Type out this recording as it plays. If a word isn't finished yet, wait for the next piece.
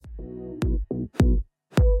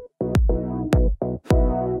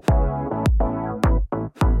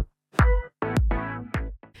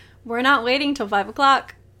We're not waiting till 5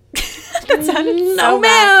 o'clock. That sounded No, so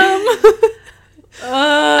ma'am.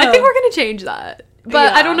 I think we're going to change that.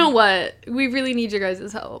 But Yeah. I don't know what. We really need your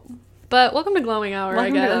guys' help. But welcome to Glowing Hour,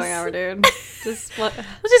 Welcome I guess. to Glowing Hour, dude. Just what?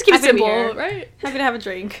 Let's just keep it Happy to be simple, here. right? Happy to have a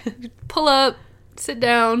drink. Pull up, sit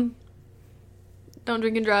down, don't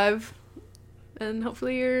drink and drive, and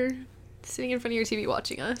hopefully you're sitting in front of your TV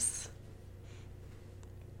watching us.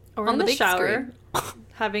 Or On in the the big shower,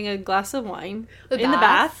 having a glass of wine. The in the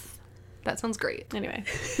bath. That sounds great. Anyway.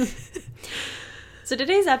 So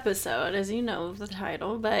today's episode, as you know the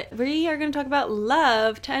title, but we are going to talk about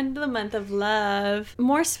love, to end the month of love.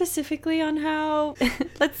 More specifically on how,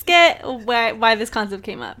 let's get why this concept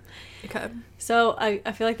came up. Okay. So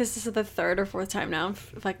I feel like this is the third or fourth time now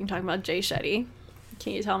if I can talk about Jay Shetty.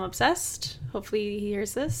 Can you tell I'm obsessed? Hopefully he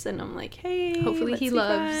hears this and I'm like, hey, Hopefully he let's be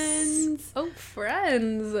loves. friends. Oh,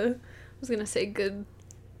 friends. I was gonna say good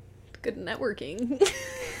networking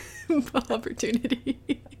opportunity.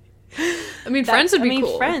 I mean, friends would be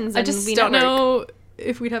cool. Friends. I just don't know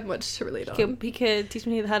if we'd have much to relate on. He could teach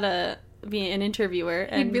me how to be an interviewer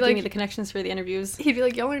and give me the connections for the interviews. He'd be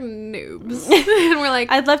like, y'all are noobs. And we're like,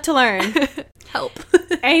 I'd love to learn. help.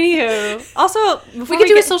 Anywho. Also, we could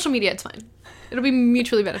do a social media. It's fine. It'll be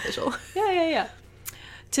mutually beneficial. Yeah.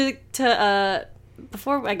 To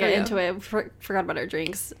before I get into it, forgot about our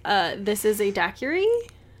drinks. This is a daiquiri.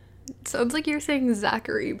 Sounds like you're saying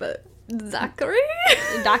Zachary, but Zachary?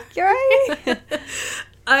 Daiquiri?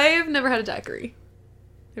 I've never had a daiquiri.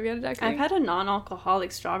 Have you had a daiquiri? I've had a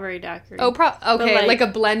non-alcoholic strawberry daiquiri. Oh, okay, like a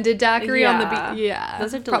blended daiquiri on the beach. Yeah,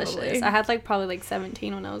 those are delicious. Probably. I had probably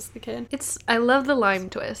 17 when I was a kid. I love the lime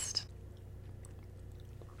twist.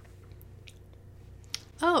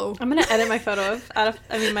 Oh, I'm gonna edit my photo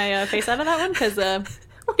my face out of that one because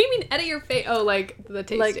what do you mean edit your face? Oh, like the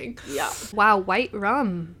tasting. Yeah. Wow, white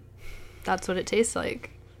rum. That's what it tastes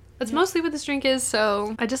like. That's mostly what this drink is,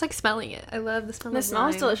 so I just like smelling it. I love the smell of lime. The smell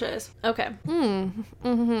is delicious. Okay.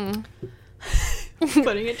 Mm-hmm.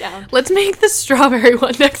 Putting it down. Let's make the strawberry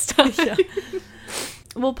one next time. Yeah.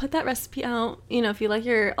 We'll put that recipe out, if you like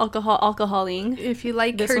your alcoholing. If you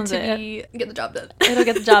like This her one's to it. get the job done. It'll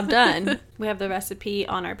get the job done. We have the recipe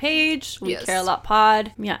on our page. We Yes. Care a Lot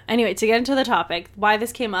Pod. Yeah. Anyway, to get into the topic, why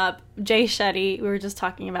this came up, Jay Shetty, we were just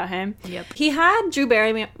talking about him. Yep. He had Drew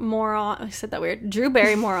Barrymore on. I said that weird. Drew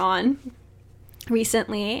Barrymore on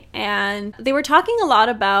recently, and they were talking a lot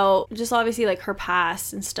about just obviously like her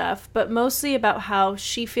past and stuff, but mostly about how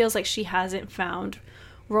she feels like she hasn't found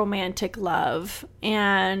romantic love.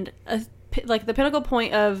 And like the pinnacle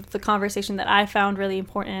point of the conversation that I found really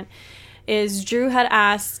important is Drew had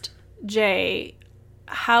asked Jay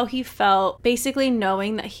how he felt basically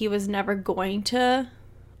knowing that he was never going to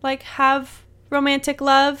like have romantic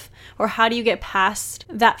love, or how do you get past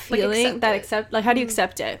that feeling, how do you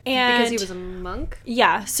accept it? And because he was a monk?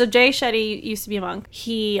 Yeah, so Jay Shetty used to be a monk.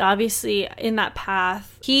 He obviously, in that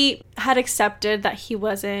path, he had accepted that he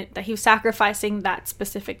was sacrificing that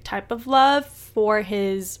specific type of love for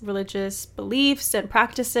his religious beliefs and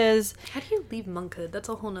practices. How do you leave monkhood? That's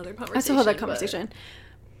a whole nother conversation. That's a whole other conversation.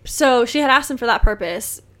 So she had asked him for that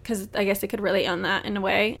purpose, because I guess they could relate on that in a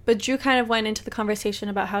way. But Drew kind of went into the conversation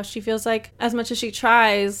about how she feels like as much as she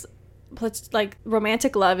tries, like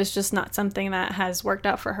romantic love is just not something that has worked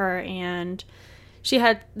out for her. And she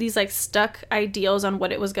had these like stuck ideals on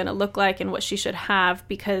what it was going to look like and what she should have,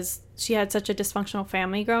 because she had such a dysfunctional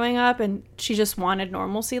family growing up and she just wanted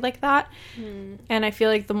normalcy like that. And I feel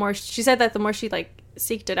like the more she like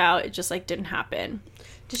seeked it out, it just like didn't happen.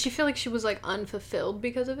 Did she feel like she was like unfulfilled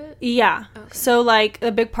because of it? Yeah. Okay. So like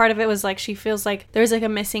a big part of it was like she feels like there's like a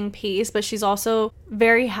missing piece, but she's also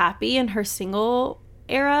very happy in her single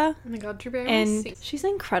era. Oh my god, Drew Barrymore. And she's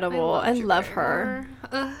incredible. I love her.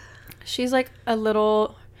 She's like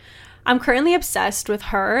I'm currently obsessed with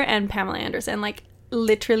her and Pamela Anderson, like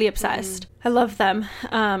literally obsessed. I love them.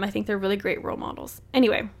 I think they're really great role models.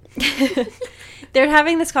 Anyway, they're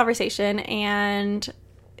having this conversation, and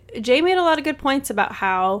Jay made a lot of good points about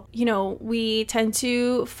how, we tend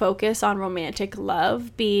to focus on romantic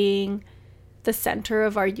love being the center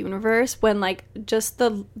of our universe when like just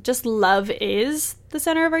love is the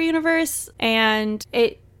center of our universe, and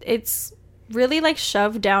it's really like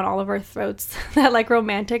shoved down all of our throats that like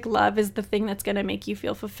romantic love is the thing that's going to make you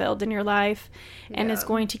feel fulfilled in your life and is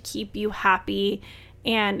going to keep you happy,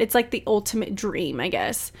 and it's like the ultimate dream, I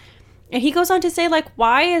guess. And he goes on to say like,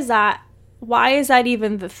 why is that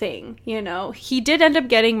even the thing? He did end up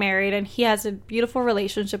getting married and he has a beautiful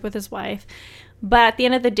relationship with his wife, but at the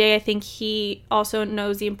end of the day, I think he also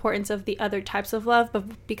knows the importance of the other types of love,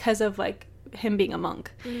 but because of like him being a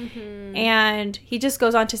monk. And he just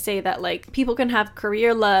goes on to say that like people can have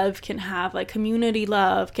career love, can have like community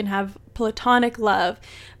love, can have platonic love,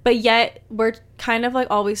 but yet we're kind of like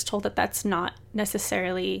always told that that's not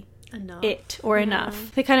necessarily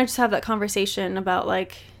enough. They kind of just have that conversation about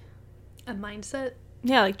like a mindset.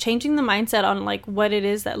 Yeah, like changing the mindset on like what it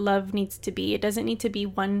is that love needs to be. It doesn't need to be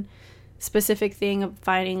one specific thing of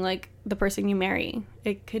finding like the person you marry.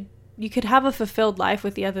 You could have a fulfilled life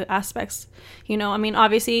with the other aspects, you know? I mean,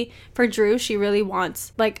 obviously for Drew, she really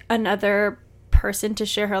wants like another person to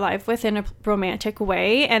share her life with in a romantic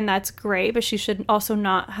way, and that's great, but she should also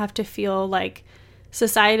not have to feel like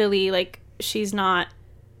societally like she's not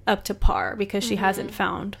up to par because she hasn't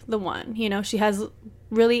found the one, you know? She has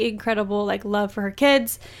really incredible like love for her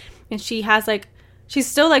kids, and she has like she's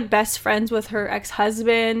still like best friends with her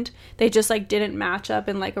ex-husband. They just like didn't match up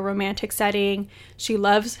in like a romantic setting. She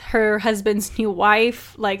loves her husband's new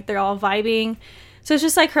wife, like they're all vibing. So it's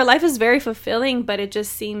just like her life is very fulfilling, but it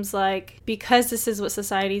just seems like because this is what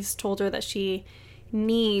society's told her that she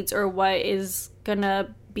needs, or what is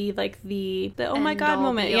gonna be like the oh my god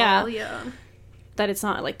moment, yeah, that it's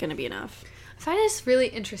not like gonna be enough. I find this really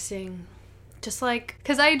interesting, just like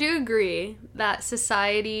because I do agree that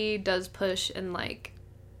society does push, and like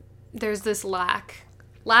there's this lack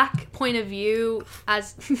point of view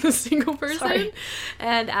as a single person. Sorry.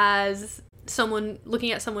 And as someone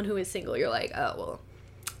looking at someone who is single, you're like, oh well,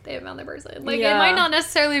 they haven't found their person. Like it might not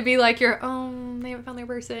necessarily be like they haven't found their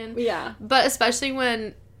person. Yeah. But especially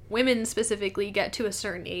when women specifically get to a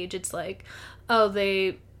certain age, it's like, oh,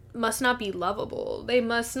 they must not be lovable. They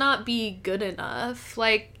must not be good enough.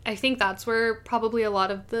 Like I think that's where probably a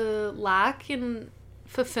lot of the lack of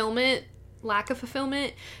fulfillment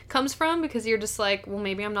comes from, because you're just like, well,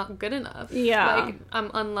 maybe I'm not good enough. Yeah. Like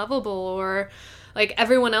I'm unlovable, or like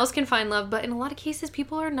everyone else can find love, but in a lot of cases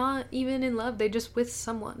people are not even in love. They just with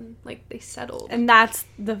someone, like they settled. And that's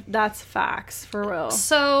facts for real.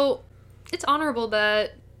 So it's honorable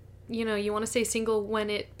that, you know, you want to stay single when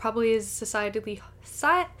it probably is societally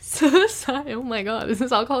oh my god, is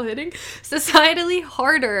this alcohol hitting? Societally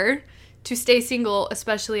harder to stay single,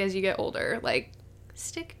 especially as you get older. Like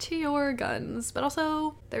stick to your guns, but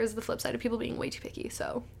also there's the flip side of people being way too picky,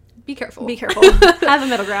 so be careful. Have a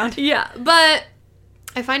middle ground. Yeah, but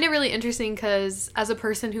I find it really interesting because as a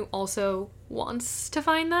person who also wants to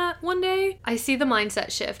find that one day, I see the mindset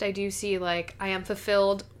shift. I do see like I am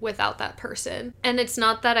fulfilled without that person, and it's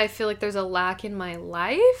not that I feel like there's a lack in my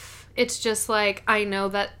life. It's just like I know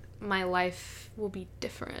that my life will be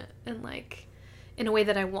different, and like in a way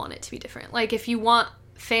that I want it to be different. Like if you want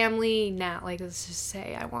family now, like let's just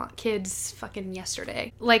say I want kids fucking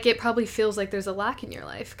yesterday, like it probably feels like there's a lack in your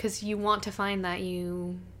life because you want to find that,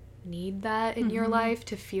 you need that in your life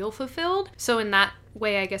to feel fulfilled. So in that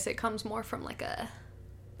way, I guess it comes more from like a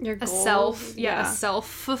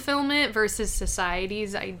self-fulfillment versus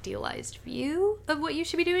society's idealized view of what you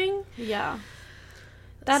should be doing. Yeah.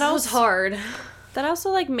 That was hard. That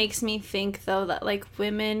also like makes me think though that like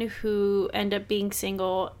women who end up being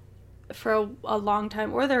single for a long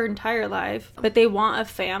time or their entire life, but they want a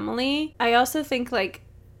family, I also think like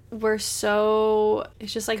we're so,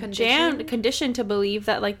 it's just like conditioned to believe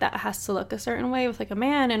that like that has to look a certain way with like a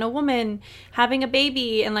man and a woman having a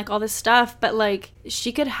baby and like all this stuff, but like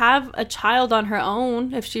she could have a child on her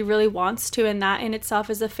own if she really wants to, and that in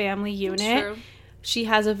itself is a family unit. That's true. She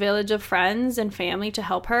has a village of friends and family to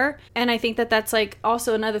help her, and I think that that's like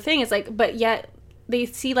also another thing is like, but yet they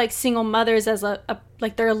see like single mothers as a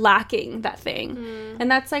like they're lacking that thing,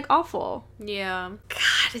 and that's like awful. Yeah.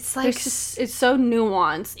 God, it's like it's so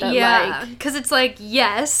nuanced that like, because it's like,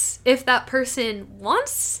 yes, if that person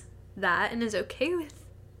wants that and is okay with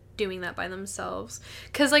doing that by themselves,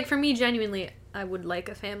 because like for me genuinely I would like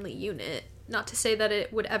a family unit. Not to say that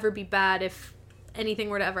it would ever be bad if anything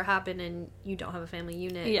were to ever happen and you don't have a family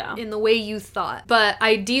unit in the way you thought. But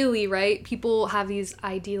ideally, right, people have these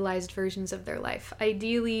idealized versions of their life.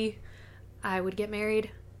 Ideally, I would get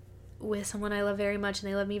married with someone I love very much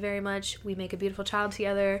and they love me very much. We make a beautiful child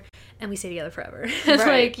together and we stay together forever. It's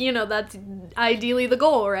like, you know, that's ideally the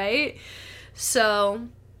goal, right? So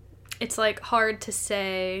it's like hard to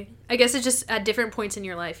say. I guess it's just at different points in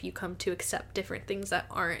your life you come to accept different things that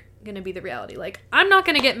aren't going to be the reality. Like, I'm not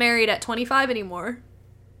going to get married at 25 anymore.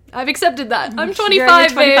 I've accepted that. I'm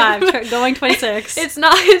 25, 25 going 26. It's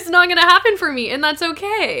not going to happen for me, and that's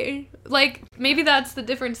okay. Like, maybe that's the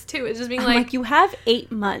difference too. It's just being like you have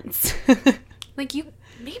 8 months. Like, you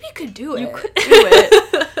maybe could do it. You could do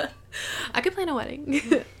it. I could plan a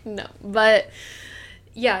wedding. No, but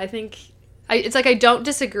yeah, I think it's like I don't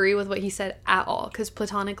disagree with what he said at all, because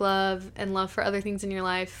platonic love and love for other things in your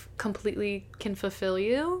life completely can fulfill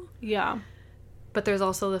you. Yeah. But there's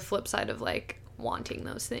also the flip side of like wanting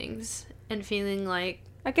those things and feeling like,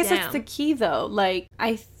 I guess that's the key though. Like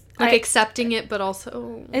accepting it, but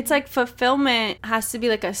also it's like fulfillment has to be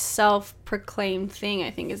like a self-proclaimed thing,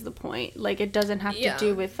 I think is the point. Like it doesn't have to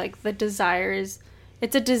do with like the desires.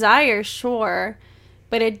 It's a desire, sure,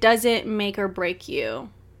 but it doesn't make or break you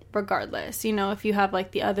regardless. You know, if you have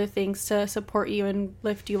like the other things to support you and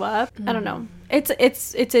lift you up. I don't know.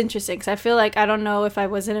 It's interesting, because I feel like, I don't know if I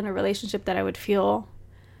wasn't in a relationship that I would feel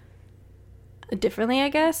differently, I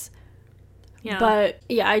guess. Yeah. But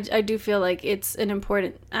yeah, I do feel like it's an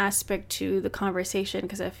important aspect to the conversation,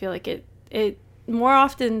 because I feel like it more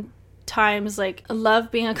often times, like,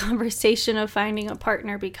 love being a conversation of finding a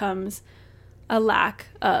partner becomes a lack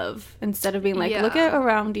of, instead of being like, look at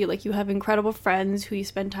around you, like you have incredible friends who you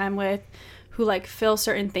spend time with, who like fill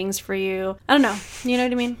certain things for you. I don't know, you know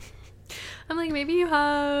what I mean? I'm like, maybe you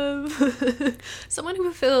have someone who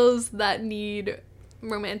fulfills that need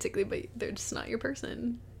romantically, but they're just not your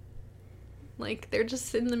person. Like, they're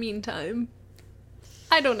just in the meantime.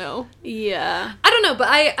 I don't know. Yeah. I don't know, but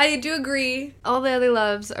I do agree. All the other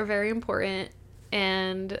loves are very important,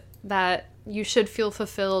 and that you should feel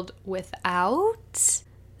fulfilled without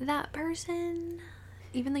that person,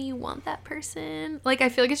 even though you want that person. Like, I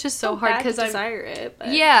feel like it's just so hard because I desire it. But...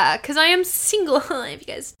 yeah, because I am single. If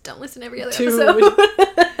you guys don't listen to every other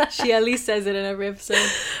episode. She at least says it in every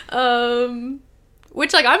episode.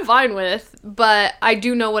 Which, like, I'm fine with, but I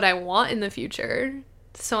do know what I want in the future.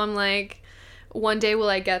 So I'm like, one day will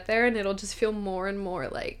I get there, and it'll just feel more and more,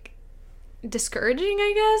 like, discouraging,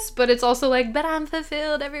 I guess. But it's also like, but I'm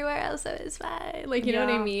fulfilled everywhere else, so it's fine. Like, you know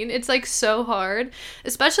what I mean? It's, like, so hard.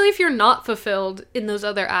 Especially if you're not fulfilled in those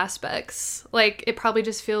other aspects. Like, it probably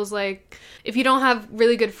just feels like, if you don't have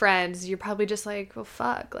really good friends, you're probably just like, well,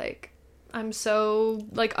 fuck, like, I'm so,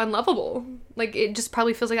 like, unlovable. Like, it just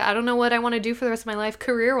probably feels like I don't know what I want to do for the rest of my life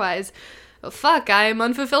career-wise. Oh, fuck, I'm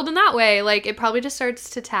unfulfilled in that way. Like, it probably just starts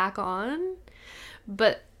to tack on.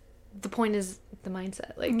 But the point is the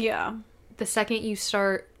mindset. Like, yeah. The second you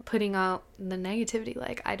start putting out the negativity,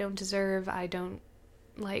 like, I don't deserve, I don't,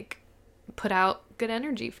 like, put out good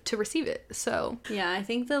energy to receive it. So yeah, I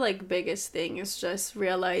think the like biggest thing is just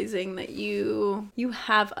realizing that you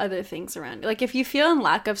have other things around you. Like, if you feel in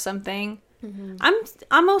lack of something,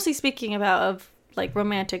 I'm mostly speaking about of like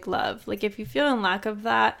romantic love. Like, if you feel in lack of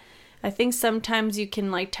that, I think sometimes you can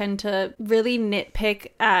like tend to really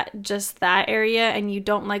nitpick at just that area, and you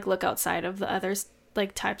don't like look outside of the others,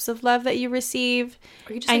 like, types of love that you receive,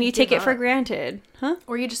 or you just, and like, you take it for granted,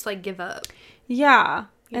 or you just like give up. Yeah.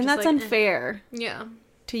 And that's like, unfair. Yeah.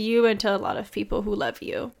 To you and to a lot of people who love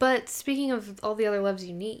you. But speaking of all the other loves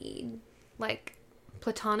you need, like,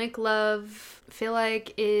 platonic love, I feel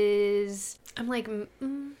like is... I'm like... I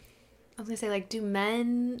was gonna say, like, do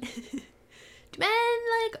men... do men,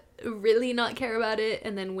 like, really not care about it?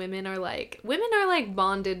 And then women are, like,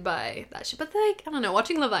 bonded by that shit. But, like, I don't know,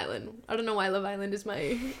 watching Love Island. I don't know why Love Island is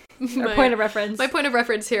my point of reference. My point of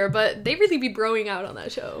reference here, but they really be broing out on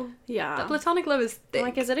that show. Yeah. That platonic love is thick.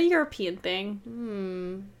 Like, is it a European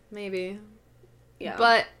thing? Maybe. Yeah.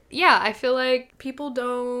 But, yeah, I feel like people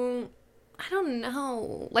don't... I don't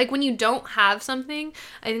know. Like, when you don't have something,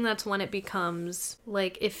 I think that's when it becomes,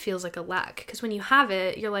 like, it feels like a lack. Because when you have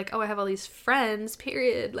it, you're like, oh, I have all these friends,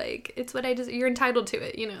 period. Like, it's what I just... You're entitled to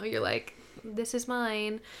it, you know? You're like, this is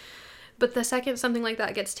mine. But the second something like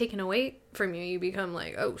that gets taken away from you, you become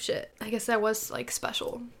like, oh, shit. I guess that was, like,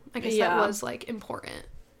 special. I guess that was, like, important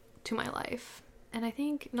to my life. And I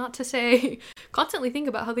think, not to say, constantly think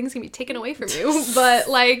about how things can be taken away from you, but,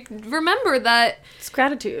 like, remember that... It's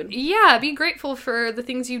gratitude. Yeah, be grateful for the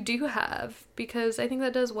things you do have, because I think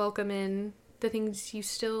that does welcome in the things you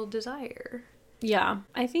still desire. Yeah.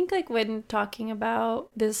 I think, like, when talking about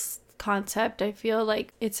this concept, I feel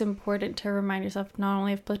like it's important to remind yourself not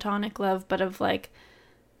only of platonic love, but of, like,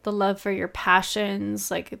 the love for your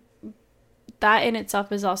passions. Like, that in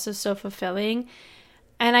itself is also so fulfilling.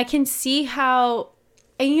 And I can see how,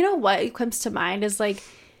 and you know what comes to mind is, like,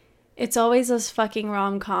 it's always those fucking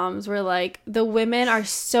rom-coms where, like, the women are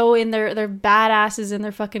so in their badasses in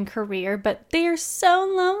their fucking career, but they are so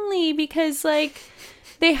lonely because, like,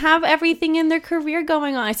 they have everything in their career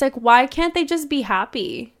going on. It's like, why can't they just be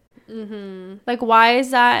happy? Like, why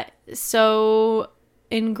is that so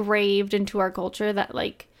engraved into our culture that,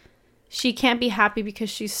 like, she can't be happy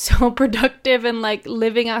because she's so productive and, like,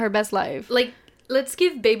 living out her best life? Like, let's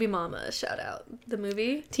give Baby Mama a shout out. The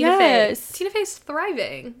movie. Tina Fey. Tina Fey's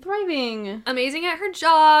thriving. Thriving. Amazing at her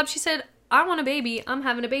job. She said I want a baby, I'm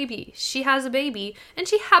having a baby. She has a baby, and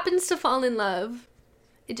she happens to fall in love.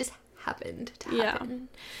 It just happened to happen.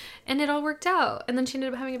 Yeah. And it all worked out. And then she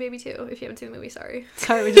ended up having a baby too. If you haven't seen the movie, sorry.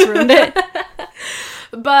 Sorry, we just ruined it.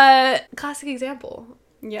 But classic example.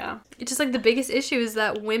 Yeah. It's just like the biggest issue is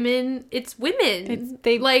that women, it's women.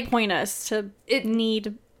 They like point us to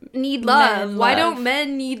need love. Why don't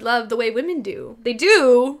men need love the way women do? They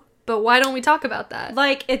do, but why don't we talk about that?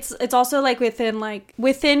 Like it's also like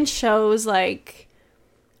within shows like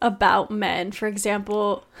about men, for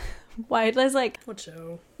example, why does like what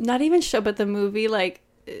show? Not even show, but the movie like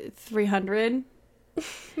 300.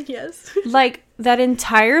 Yes. Like that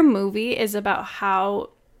entire movie is about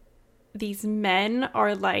how these men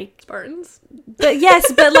are like Spartans. But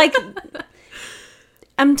yes, but like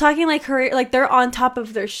I'm talking like career, like they're on top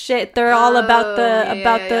of their shit. They're all about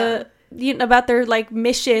you know, about their like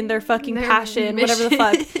mission, their fucking passion, whatever the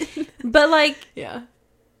fuck. But like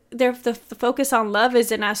the focus on love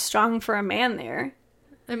isn't as strong for a man there.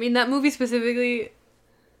 I mean, that movie specifically,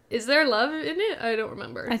 is there love in it? I don't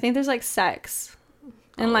remember. I think there's like sex.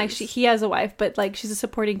 And like he has a wife, but like she's a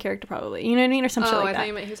supporting character probably. You know what I mean? Or some shit like that. I thought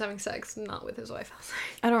you meant he was having sex, not with his wife. I was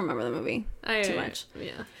like, I don't remember the movie too much.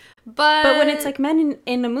 Yeah. But when it's like men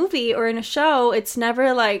in a movie or in a show, it's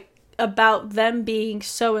never like about them being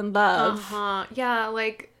so in love. Yeah,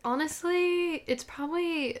 like honestly, it's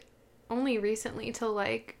probably only recently till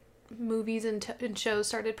like movies and shows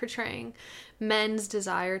started portraying men's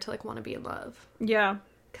desire to like want to be in love. Yeah.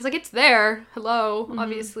 Because like it's there. Hello,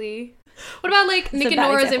 obviously. What about like Nick and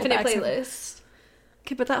Nora's Infinite Playlist?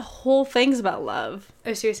 Okay, but that whole thing's about love.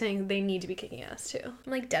 Oh, so you're saying they need to be kicking ass too?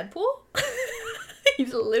 I'm like Deadpool?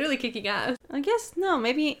 He's literally kicking ass. I guess, no,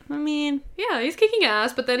 maybe, I mean... Yeah, he's kicking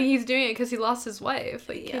ass, but then he's doing it because he lost his wife.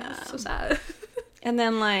 Like, yeah. So sad. And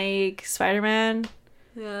then, like, Spider-Man.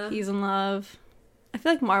 Yeah. He's in love. I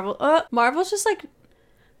feel like Marvel's just, like,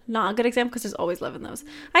 not a good example because there's always love in those.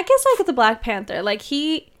 I guess, like, with the Black Panther, like,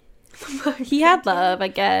 he had love, I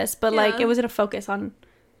guess, but, like, it wasn't a focus on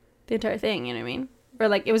the entire thing, you know what I mean? Or,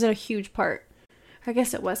 like, it wasn't a huge part. I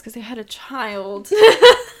guess it was because they had a child.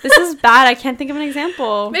 This is bad. I can't think of an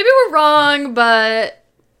example. Maybe we're wrong, but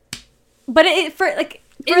for that,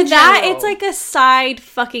 general, it's like a side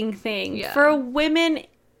fucking thing. Yeah. For women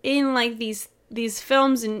in like these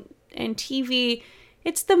films and TV,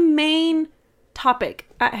 it's the main topic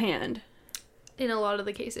at hand. In a lot of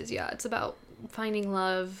the cases, yeah, it's about finding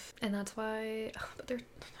love, and that's why but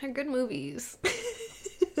they're good movies.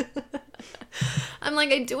 I'm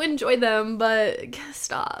like, I do enjoy them, but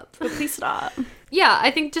stop. But please stop. Yeah,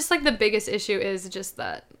 I think just like the biggest issue is just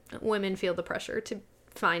that women feel the pressure to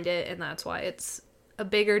find it, and that's why it's a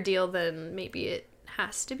bigger deal than maybe it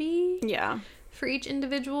has to be. Yeah. For each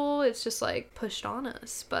individual, it's just like pushed on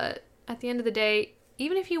us. But at the end of the day,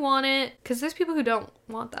 even if you want it, because there's people who don't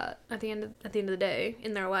want that at the end of the day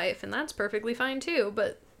in their life, and that's perfectly fine too,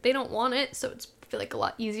 but they don't want it, so it's feel like a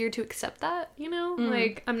lot easier to accept that, you know?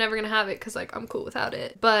 Like, I'm never gonna have it because like I'm cool without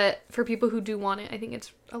it. But for people who do want it, I think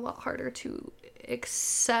it's a lot harder to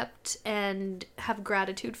accept and have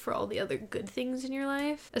gratitude for all the other good things in your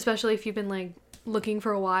life, especially if you've been like looking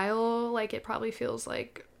for a while. Like, it probably feels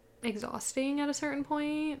like exhausting at a certain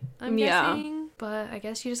point, I'm guessing. But I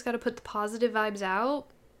guess you just gotta put the positive vibes out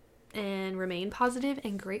and remain positive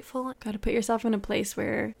and grateful. Got to put yourself in a place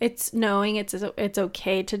where it's knowing it's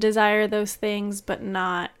okay to desire those things, but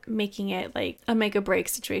not making it like a make or break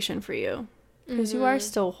situation for you, because you are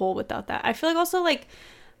still whole without that. I feel like also like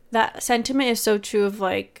that sentiment is so true of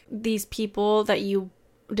like these people that you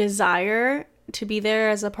desire to be there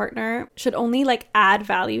as a partner should only like add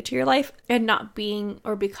value to your life and not being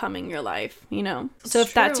or becoming your life, you know? So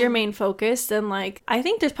if that's your main focus, then like I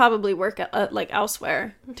think there's probably work like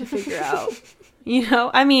elsewhere to figure out. You know,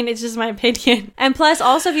 I mean, it's just my opinion. And plus,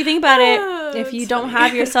 also, if you think about it, if you don't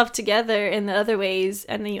have yourself together in the other ways,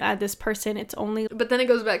 and then you add this person, it's only. But then it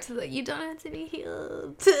goes back to you don't have to be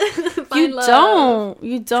healed. You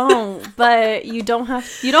don't. But you don't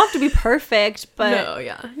have to be perfect. But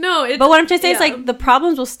no. But what I'm trying to say is like the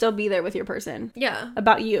problems will still be there with your person. Yeah.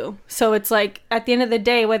 About you. So it's like at the end of the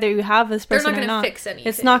day, whether you have this person or not, they're not going to fix anything.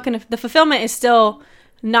 It's not going to. The fulfillment is still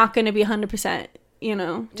not going to be 100%. You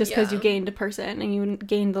know, just because you gained a person and you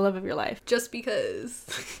gained the love of your life. Just because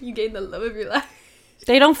you gained the love of your life.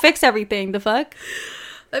 They don't fix everything. The fuck?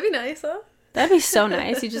 That'd be nice, huh? That'd be so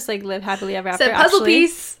nice. You just like live happily ever after. Said puzzle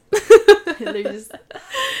piece. They're just...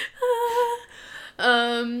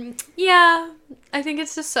 yeah, I think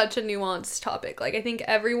it's just such a nuanced topic. Like, I think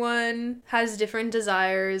everyone has different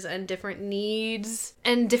desires and different needs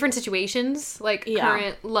and different situations. Like,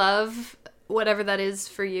 current love whatever that is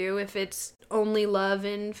for you, if it's only love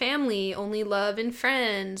in family, only love in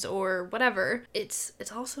friends, or whatever, it's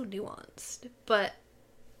also nuanced. But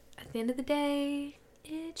at the end of the day,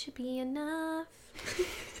 it should be enough.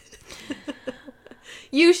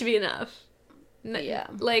 You should be enough. Yeah.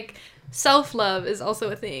 Like, self-love is also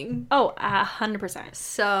a thing. Oh, 100%.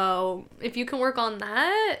 So if you can work on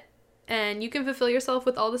that and you can fulfill yourself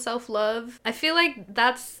with all the self-love, I feel like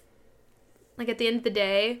that's, like, at the end of the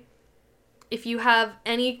day, if you have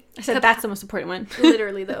any... I said that's the most important one.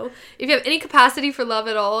 Literally, though. If you have any capacity for love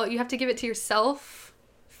at all, you have to give it to yourself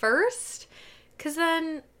first. Because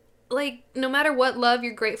then, like, no matter what love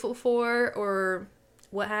you're grateful for or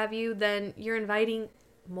what have you, then you're inviting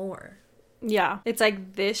more. Yeah. It's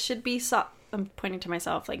like, this should be... I'm pointing to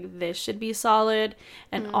myself, like, this should be solid,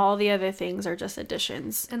 and all the other things are just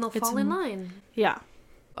additions. And they'll fall in line. Yeah.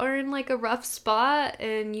 Or in, like, a rough spot,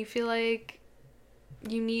 and you feel like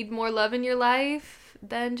you need more love in your life,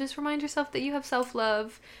 then just remind yourself that you have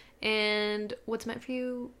self-love, and what's meant for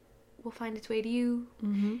you will find its way to you,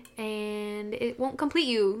 and it won't complete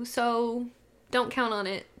you, so don't count on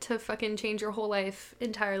it to fucking change your whole life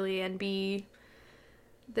entirely and be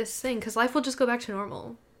this thing, because life will just go back to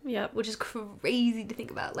normal. Yep. Which is crazy to think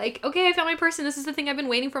about. Like, okay, I found my person. This is the thing I've been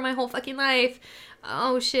waiting for my whole fucking life.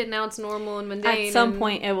 Oh shit, now it's normal and mundane. At some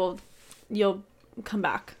point, you'll come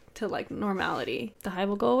back to, like, normality. The high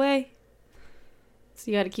will go away. So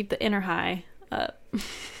you got to keep the inner high up.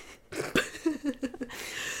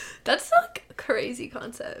 That's, like, a crazy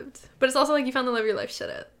concept. But it's also like you found the love of your life. Shut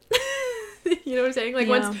up. You know what I'm saying? Like,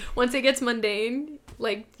 once it gets mundane,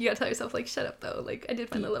 like, you gotta tell yourself, like, shut up, though. Like, I did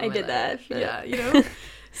find the love of my life. That. Yeah, you know?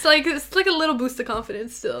 It's like a little boost of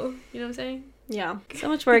confidence still. You know what I'm saying? Yeah. So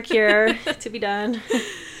much work here to be done.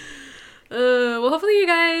 Well, hopefully you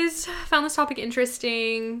guys found this topic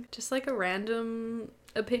interesting. Just like a random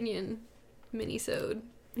opinion mini-sode.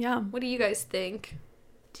 Yeah. What do you guys think?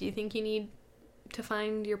 Do you think you need to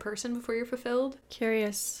find your person before you're fulfilled?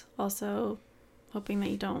 Curious. Also, hoping that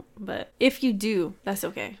you don't. But if you do, that's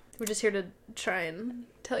okay. We're just here to try and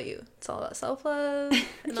tell you it's all about self-love.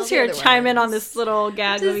 And Just here to chime in on this little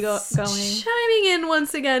gag that we going. Chiming in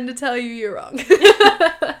once again to tell you you're wrong.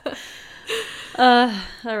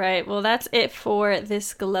 All right. Well, that's it for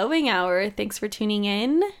this glowing hour. Thanks for tuning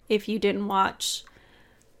in. If you didn't watch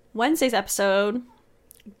Wednesday's episode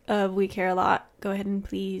of We Care a Lot, go ahead and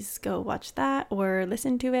please go watch that or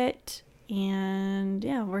listen to it. And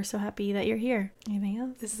yeah, we're so happy that you're here. Anything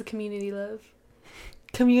else? This is a community love.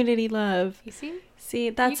 Community love. You see? See,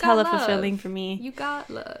 that's hella fulfilling for me. You got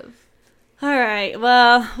love. All right.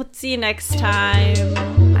 Well, we'll see you next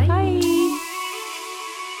time.